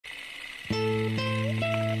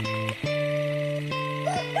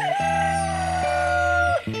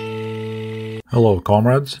Hello,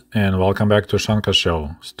 comrades, and welcome back to Ushanka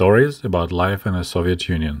Show. Stories about life in the Soviet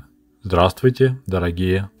Union. Здравствуйте,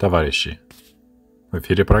 дорогие товарищи. В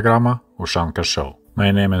эфире программа Ushanka Show.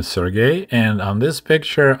 My name is Sergey, and on this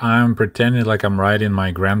picture I'm pretending like I'm riding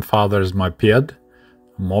my grandfather's moped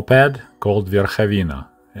called Verkhovina.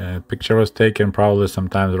 The picture was taken probably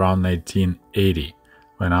sometime around 1980,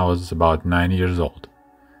 when I was about 9 years old.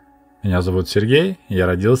 Меня зовут Сергей, я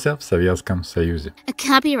родился в Советском Союзе.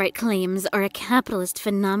 Copyright claims are a capitalist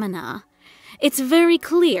phenomena. It's very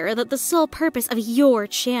clear that the sole purpose of your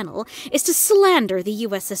channel is to slander the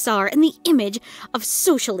USSR in the image of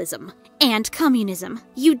socialism and communism.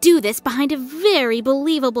 You do this behind a very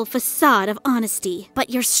believable facade of honesty, but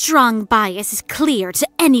your strong bias is clear to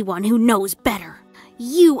anyone who knows better.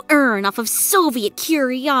 You earn off of Soviet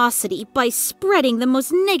curiosity by spreading the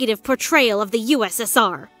most negative portrayal of the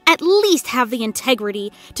USSR. At least have the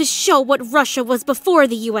integrity to show what Russia was before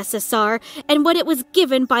the USSR and what it was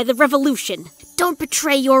given by the revolution. Don't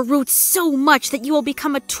betray your roots so much that you will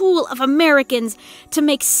become a tool of Americans to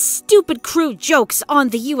make stupid crude jokes on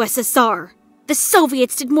the USSR. The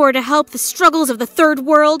Soviets did more to help the struggles of the Third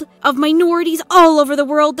World, of minorities all over the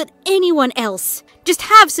world, than anyone else. Just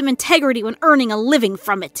have some integrity when earning a living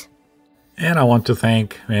from it. And I want to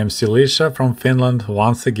thank MC Lisha from Finland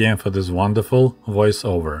once again for this wonderful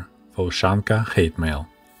voiceover for Ushanka hate mail.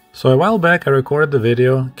 So a while back I recorded the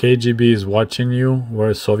video KGB is watching you,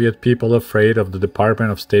 were Soviet people afraid of the Department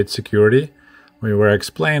of State Security? We were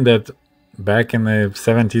explained that back in the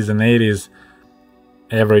 70s and 80s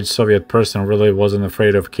average Soviet person really wasn't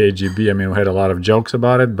afraid of KGB. I mean, we had a lot of jokes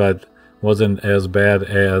about it, but wasn't as bad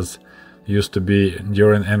as used to be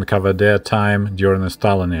during NKVD time, during the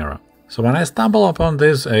Stalin era. So when I stumbled upon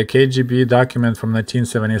this KGB document from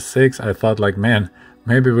 1976, I thought like, man,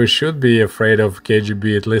 maybe we should be afraid of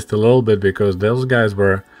KGB at least a little bit, because those guys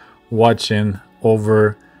were watching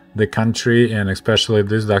over the country, and especially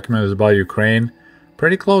this document is about Ukraine,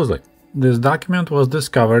 pretty closely. This document was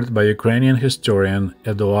discovered by Ukrainian historian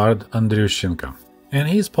Eduard Andriushchenko, and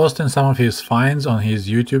he's posting some of his finds on his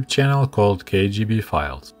YouTube channel called KGB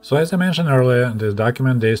Files. So as I mentioned earlier, this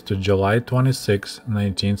document dates to July 26,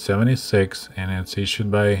 1976, and it's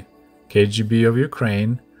issued by KGB of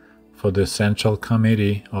Ukraine for the Central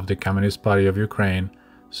Committee of the Communist Party of Ukraine.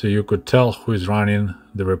 So you could tell who is running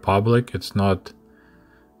the republic. It's not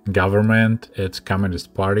government, it's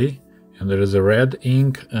Communist Party. And there is a red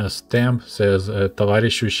ink stamp says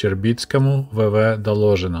Товарищу Щербицкому ВВ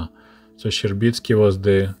доложено. So Sherbitsky was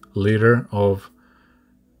the leader of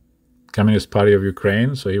Communist Party of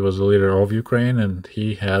Ukraine, so he was the leader of Ukraine, and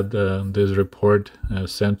he had this report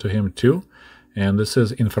sent to him too. And this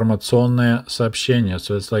is информационное сообщение,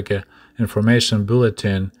 so it's like a information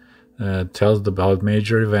bulletin, tells about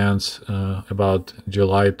major events about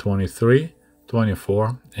July 23,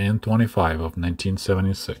 24, and 25 of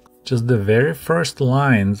 1976. Just the very first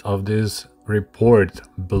lines of this report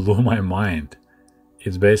blew my mind.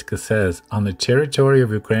 It basically says, on the territory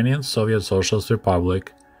of Ukrainian Soviet Socialist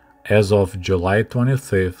Republic, as of July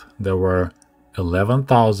 25th, there were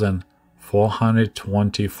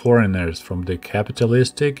 11,420 foreigners from the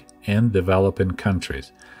capitalistic and developing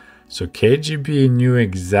countries. So KGB knew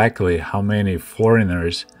exactly how many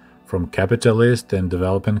foreigners from capitalist and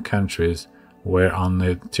developing countries were on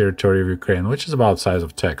the territory of Ukraine, which is about the size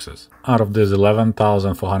of Texas. Out of these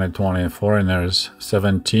 11,420 foreigners,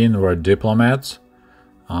 17 were diplomats.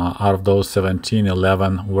 Out of those 17,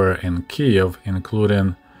 11 were in Kiev,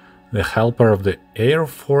 including the helper of the Air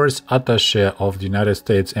Force Attaché of the United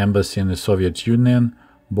States Embassy in the Soviet Union,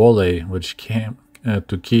 Boley, which came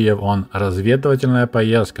to Kiev on разведывательная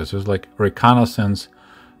поездка, so it's like reconnaissance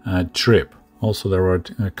trip. Also, there were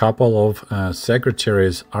a couple of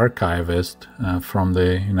secretaries, archivists from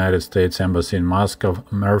the United States Embassy in Moscow,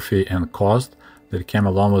 Murphy and Kost, that came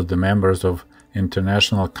along with the members of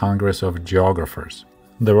International Congress of Geographers.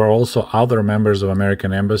 There were also other members of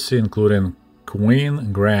American Embassy, including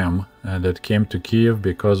Queen Graham, that came to Kiev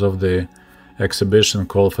because of the exhibition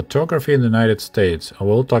called Photography in the United States. I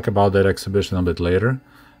will talk about that exhibition a bit later.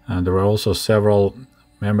 There were also several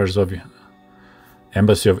members of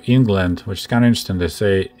Embassy of England, which is kind of interesting. They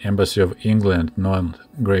say Embassy of England, not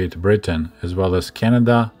Great Britain, as well as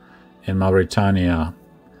Canada and Mauritania.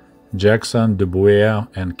 Jackson, Dubois,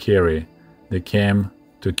 and Kerry, they came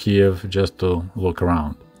to Kiev just to look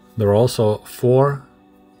around. There were also 4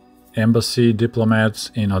 embassy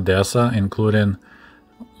diplomats in Odessa, including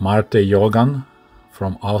Marte Yogan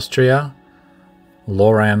from Austria,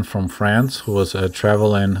 Laurent from France, who was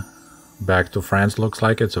traveling back to France, looks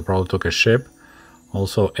like it, so probably took a ship.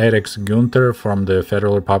 Also Erix Günther from the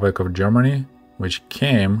Federal Republic of Germany, which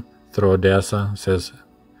came through Odessa, says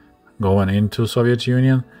going into Soviet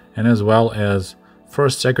Union, and as well as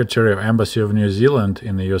first Secretary of Embassy of New Zealand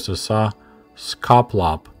in the USSR,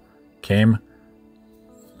 Skoplop, came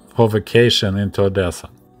for vacation into Odessa.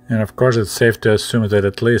 And of course it's safe to assume that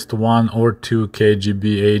at least 1 or 2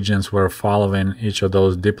 KGB agents were following each of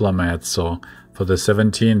those diplomats. So for the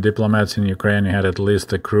 17 diplomats in Ukraine, you had at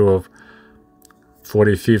least a crew of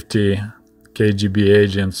 40-50 KGB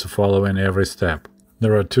agents following every step.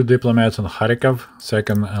 There were 2 diplomats in Kharkov,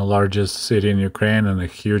 second largest city in Ukraine and a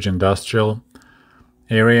huge industrial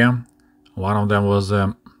area. One of them was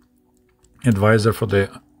an advisor for the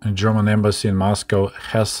German embassy in Moscow,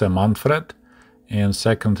 Hesse Manfred, and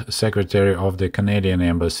second secretary of the Canadian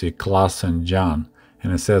embassy, Klassen John.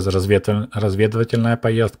 And it says разведывательная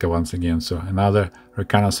поездка once again, so another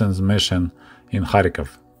reconnaissance mission in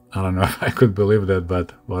Kharkov. I don't know if I could believe that,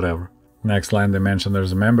 but whatever. Next line they mentioned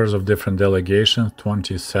there's members of different delegations,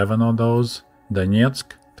 27 of those,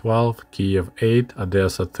 Donetsk 12, Kiev 8,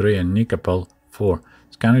 Odessa 3, and Nikopol 4.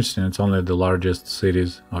 It's kind of interesting, it's only the largest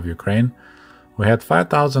cities of Ukraine. We had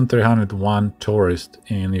 5,301 tourists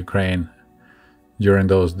in Ukraine during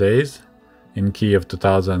those days. In Kiev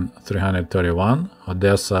 2,331,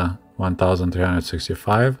 Odessa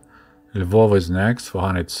 1,365, Lvov is next,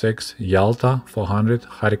 406, Yalta 400,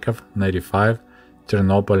 Kharkov 95,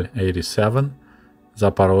 Ternopil 87,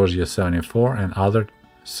 Zaporozhye 74, and other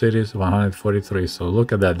cities 143. So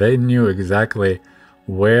look at that, they knew exactly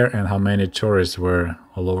where and how many tourists were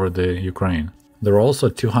all over the Ukraine. There were also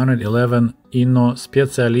 211 Inno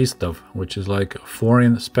Specialistov, which is like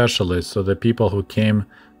foreign specialists, so the people who came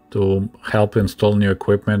to help install new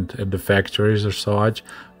equipment at the factories or such.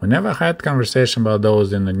 We never had conversation about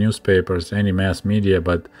those in the newspapers, any mass media,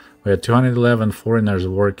 but we had 211 foreigners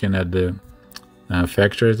working at the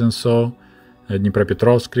factories and so.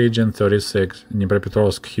 Dnipropetrovsk region 36,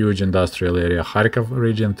 Dnipropetrovsk huge industrial area, Kharkov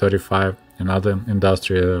region 35, another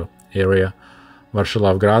industrial area,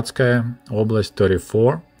 Varshilovgradskaya Oblast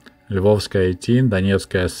 34, Lvovskaya 18,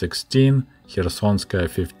 Donetskaya 16, Khersonskaya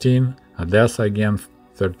 15, Odessa again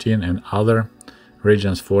 13, and other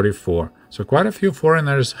regions 44. So quite a few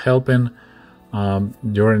foreigners helping in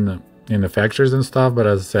the factories and stuff, but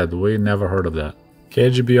as I said, we never heard of that.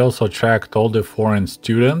 KGB also tracked all the foreign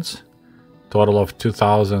students, total of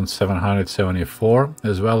 2,774,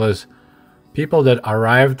 as well as people that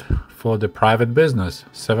arrived for the private business,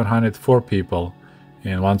 704 people.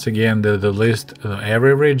 And once again, the list,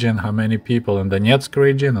 every region, how many people in Donetsk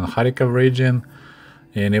region and Kharkov region,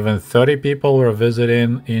 and even 30 people were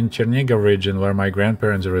visiting in Chernigov region, where my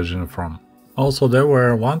grandparents are originally from. Also, there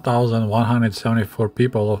were 1,174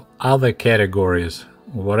 people of other categories,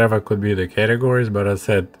 whatever could be the categories, but as I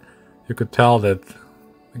said, you could tell that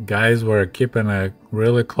guys were keeping a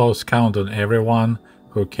really close count on everyone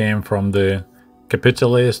who came from the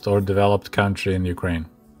capitalist or developed country in Ukraine.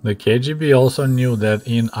 The KGB also knew that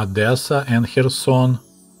in Odessa and Kherson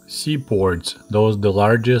seaports, those the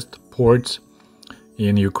largest ports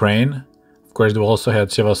in Ukraine, of course they also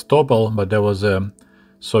had Sevastopol, but there was a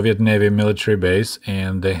Soviet Navy military base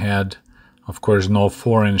and they had, of course, no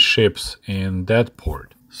foreign ships in that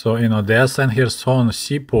port. So in Odessa and Kherson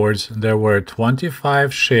seaports, there were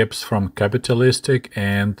 25 ships from capitalistic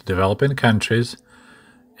and developing countries,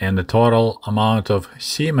 and the total amount of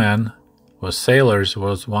seamen, was sailors,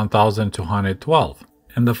 was 1,212.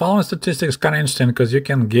 And the following statistics kind of interesting because you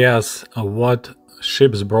can guess what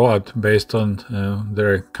ships brought based on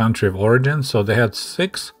their country of origin. So they had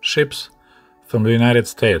 6 ships from the United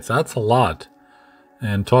States. That's a lot.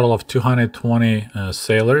 And total of 220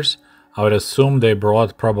 sailors. I would assume they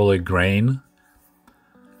brought probably grain.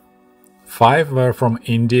 5 were from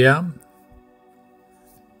India.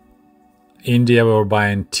 India were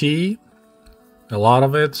buying tea, a lot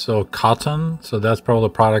of it, so cotton, so that's probably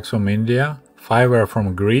products from India. 5 were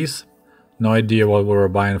from Greece, no idea what we were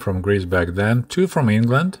buying from Greece back then. 2 from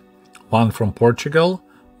England, 1 from Portugal,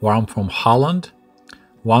 1 from Holland,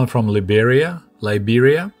 1 from Liberia,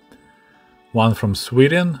 1 from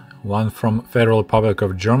Sweden, 1 from Federal Republic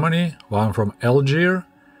of Germany, 1 from Algeria,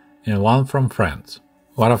 and 1 from France.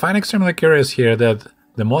 What I find extremely curious here that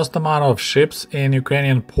the most amount of ships in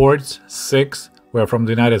Ukrainian ports, 6, were from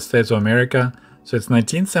the United States of America. So it's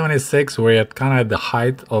 1976, we're at kind of at the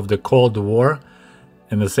height of the Cold War.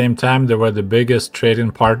 At the same time, they were the biggest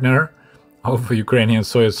trading partner of Ukrainian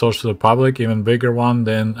Soviet Social Republic, even bigger one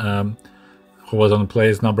than who was on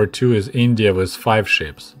place number 2 is India with 5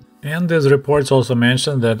 ships. And these reports also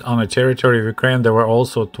mentioned that on the territory of Ukraine there were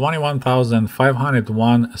also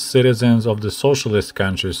 21,501 citizens of the socialist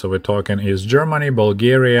countries. So we're talking East Germany,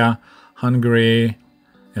 Bulgaria, Hungary,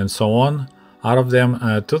 and so on. Out of them,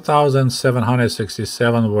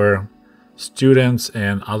 2,767 were students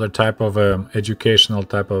and other type of educational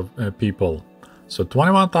type of people. So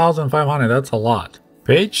 21,500, that's a lot.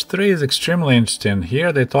 Page 3 is extremely interesting.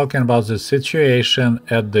 Here they're talking about the situation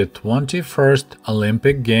at the 21st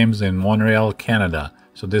Olympic Games in Montreal, Canada.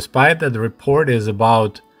 So despite that the report is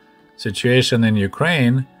about situation in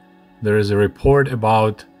Ukraine, there is a report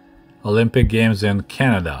about Olympic Games in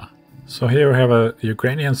Canada. So here we have a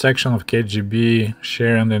Ukrainian section of KGB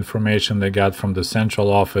sharing the information they got from the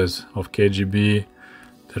central office of KGB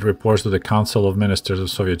that reports to the Council of Ministers of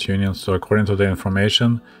Soviet Union. So according to the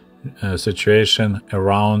information, situation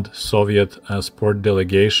around Soviet sport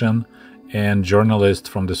delegation and journalists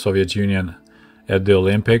from the Soviet Union at the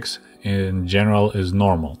Olympics in general is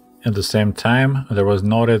normal. At the same time, there was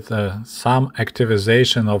noted some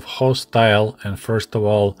activization of hostile and, first of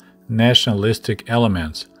all, nationalistic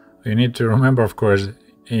elements. You need to remember, of course,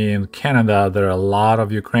 in Canada there are a lot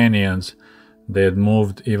of Ukrainians that had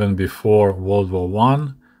moved even before World War I,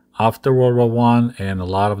 after World War I, and a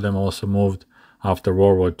lot of them also moved after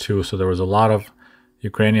World War II. So there was a lot of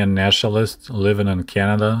Ukrainian nationalists living in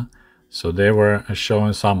Canada. So they were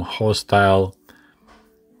showing some hostile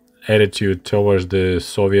attitude towards the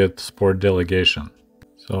Soviet sport delegation.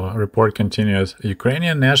 So a report continues.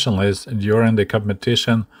 Ukrainian nationalists during the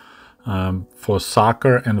competition for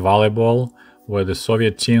soccer and volleyball, where the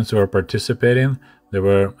Soviet teams were participating, they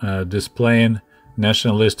were displaying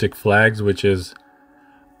nationalistic flags, which is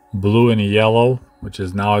blue and yellow, which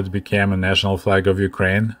is now it became a national flag of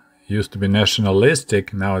Ukraine. It used to be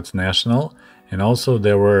nationalistic, now it's national. And also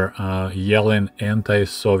they were yelling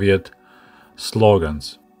anti-Soviet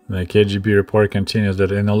slogans. The KGB report continues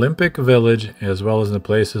that in Olympic Village, as well as in the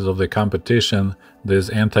places of the competition, these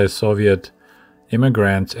anti-Soviet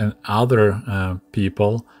immigrants and other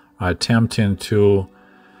people are attempting to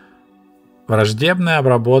враждебная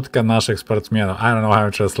обработка наших спортсменов. I don't know how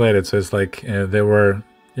to translate it. So it's like they were,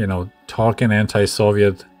 talking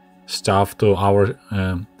anti-Soviet stuff to our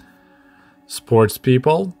sports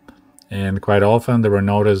people. And quite often there were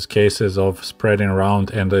noticed cases of spreading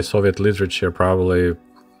around anti-Soviet literature, probably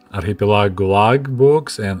Archipelago Gulag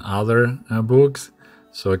books and other books.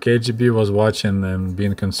 So KGB was watching and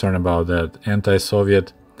being concerned about that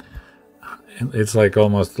anti-Soviet. It's like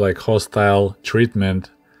almost like hostile treatment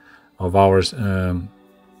of our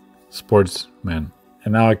sportsmen.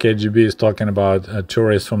 And now KGB is talking about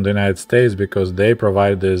tourists from the United States because they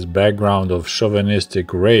provide this background of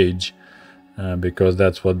chauvinistic rage because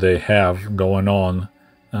that's what they have going on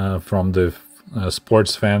from the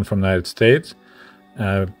sports fan from the United States.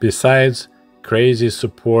 Besides crazy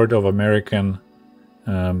support of American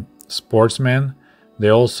sportsmen, they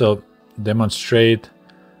also demonstrate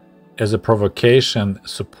as a provocation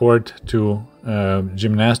support to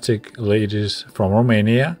gymnastic ladies from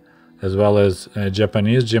Romania, as well as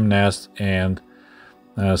Japanese gymnasts and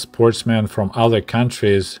sportsmen from other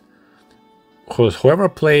countries. Whoever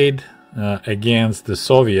played against the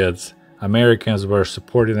Soviets, Americans were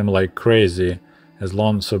supporting them like crazy, as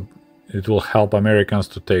long as it will help Americans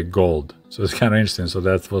to take gold. So it's kind of interesting. So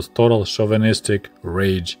that was total chauvinistic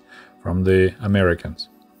rage from the Americans.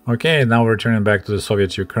 Okay, now we're turning back to the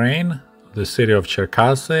Soviet Ukraine, the city of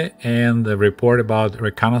Cherkasy, and the report about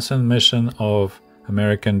reconnaissance mission of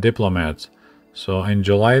American diplomats. So in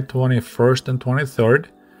July 21st and 23rd,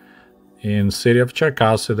 in city of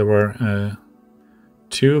Cherkasy, there were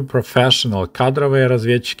two professional, кадровые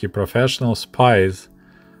разведчики, professional spies,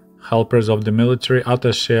 helpers of the military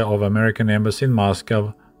attaché of American Embassy in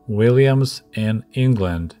Moscow, Williams and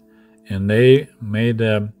England. And they made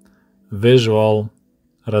a visual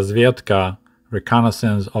разведка,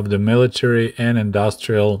 reconnaissance of the military and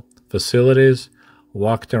industrial facilities,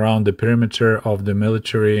 walked around the perimeter of the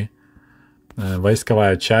military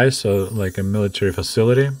войсковая часть, so like a military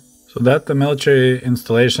facility. So that the military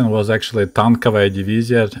installation was actually Tankovaya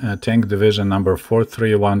Divizia, tank division number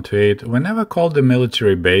 43128. We never called the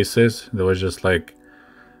military bases. There was just like,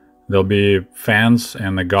 there'll be fans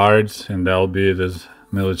and the guards, and there'll be this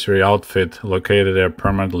military outfit located there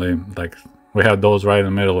permanently. Like we have those right in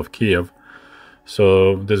the middle of Kiev.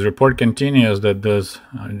 So this report continues that those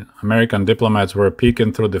American diplomats were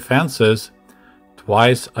peeking through the fences,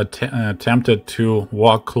 twice attempted to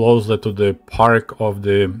walk closely to the park of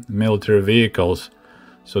the military vehicles.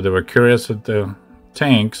 So they were curious at the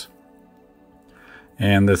tanks.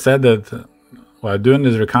 And they said that while doing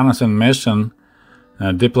this reconnaissance mission,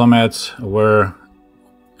 diplomats were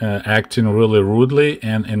acting really rudely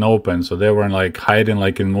and in open. So they weren't like hiding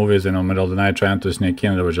like in movies in the middle of the night trying to sneak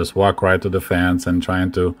in. They would just walk right to the fence and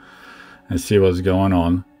trying to see what's going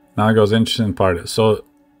on. Now goes the interesting part. So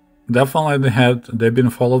definitely they've been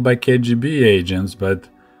followed by KGB agents, but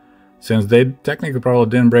since they technically probably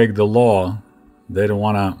didn't break the law, they don't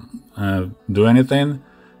want to do anything.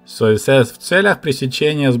 So it says, в целях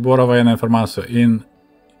пресечения сбора военной информации,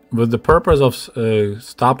 with the purpose of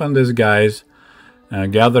stopping these guys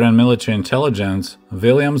gathering military intelligence,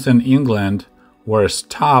 Williams in England were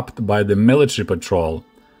stopped by the military patrol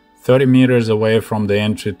 30 meters away from the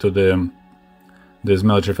entry to this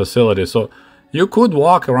military facility. So you could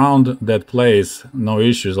walk around that place, no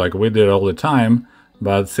issues, like we did all the time.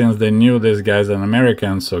 But since they knew this guy's an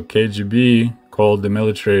American, so KGB called the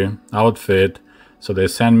military outfit. So they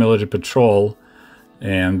sent military patrol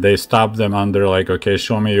and they stopped them under like, okay,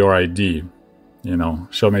 show me your ID, you know,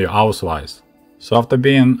 show me your Ausweis. So after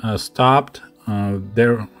being stopped,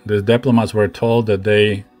 the diplomats were told that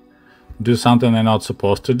they do something they're not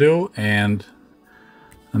supposed to do, and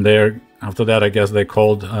after that, I guess they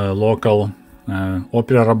called local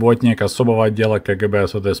оперработник особого отдела КГБ,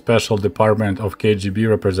 so the special department of KGB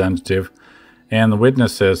representative, and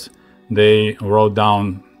witnesses. They wrote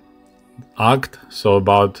down act, so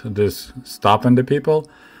about this stopping the people.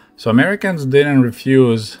 So Americans didn't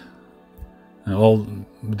refuse all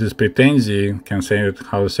this претензии, can say it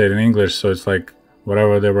how to say it in English, so it's like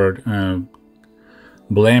whatever they were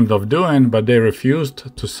blamed of doing, but they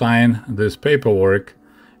refused to sign this paperwork,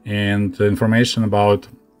 and the information about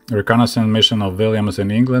reconnaissance mission of Williams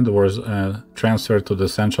in England was transferred to the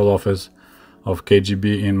central office of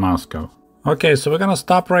KGB in Moscow. Okay, so we're gonna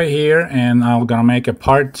stop right here, and I'm gonna make a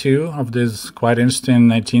part 2 of this quite interesting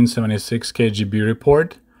 1976 KGB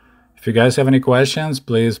report. If you guys have any questions,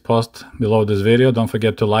 please post below this video. Don't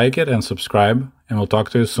forget to like it and subscribe, and we'll talk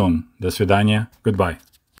to you soon. До свидания. Goodbye.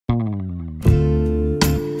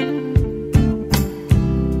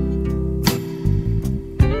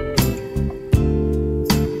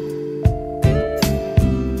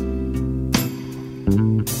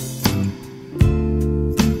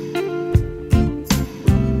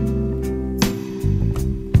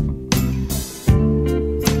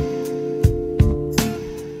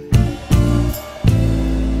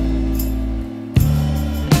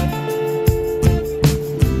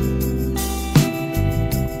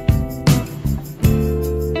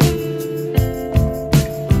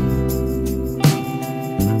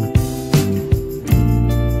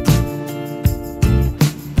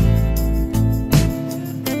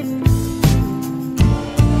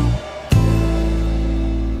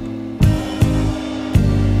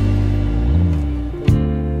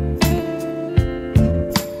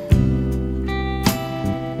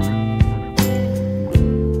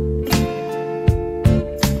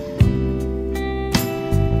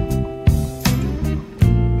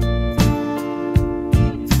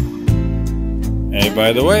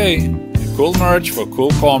 By the way, cool merch for cool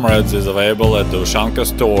comrades is available at the Ushanka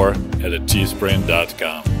store at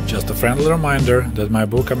teespring.com. Just a friendly reminder that my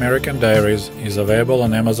book American Diaries is available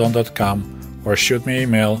on amazon.com, or shoot me an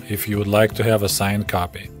email if you would like to have a signed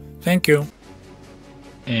copy. Thank you.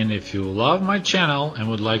 And if you love my channel and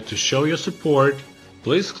would like to show your support,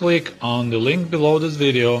 please click on the link below this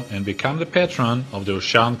video and become the patron of the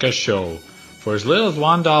Ushanka Show. For as little as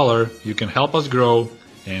 $1, you can help us grow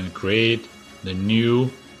and create the new,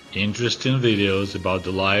 interesting videos about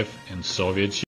the life in Soviet Union.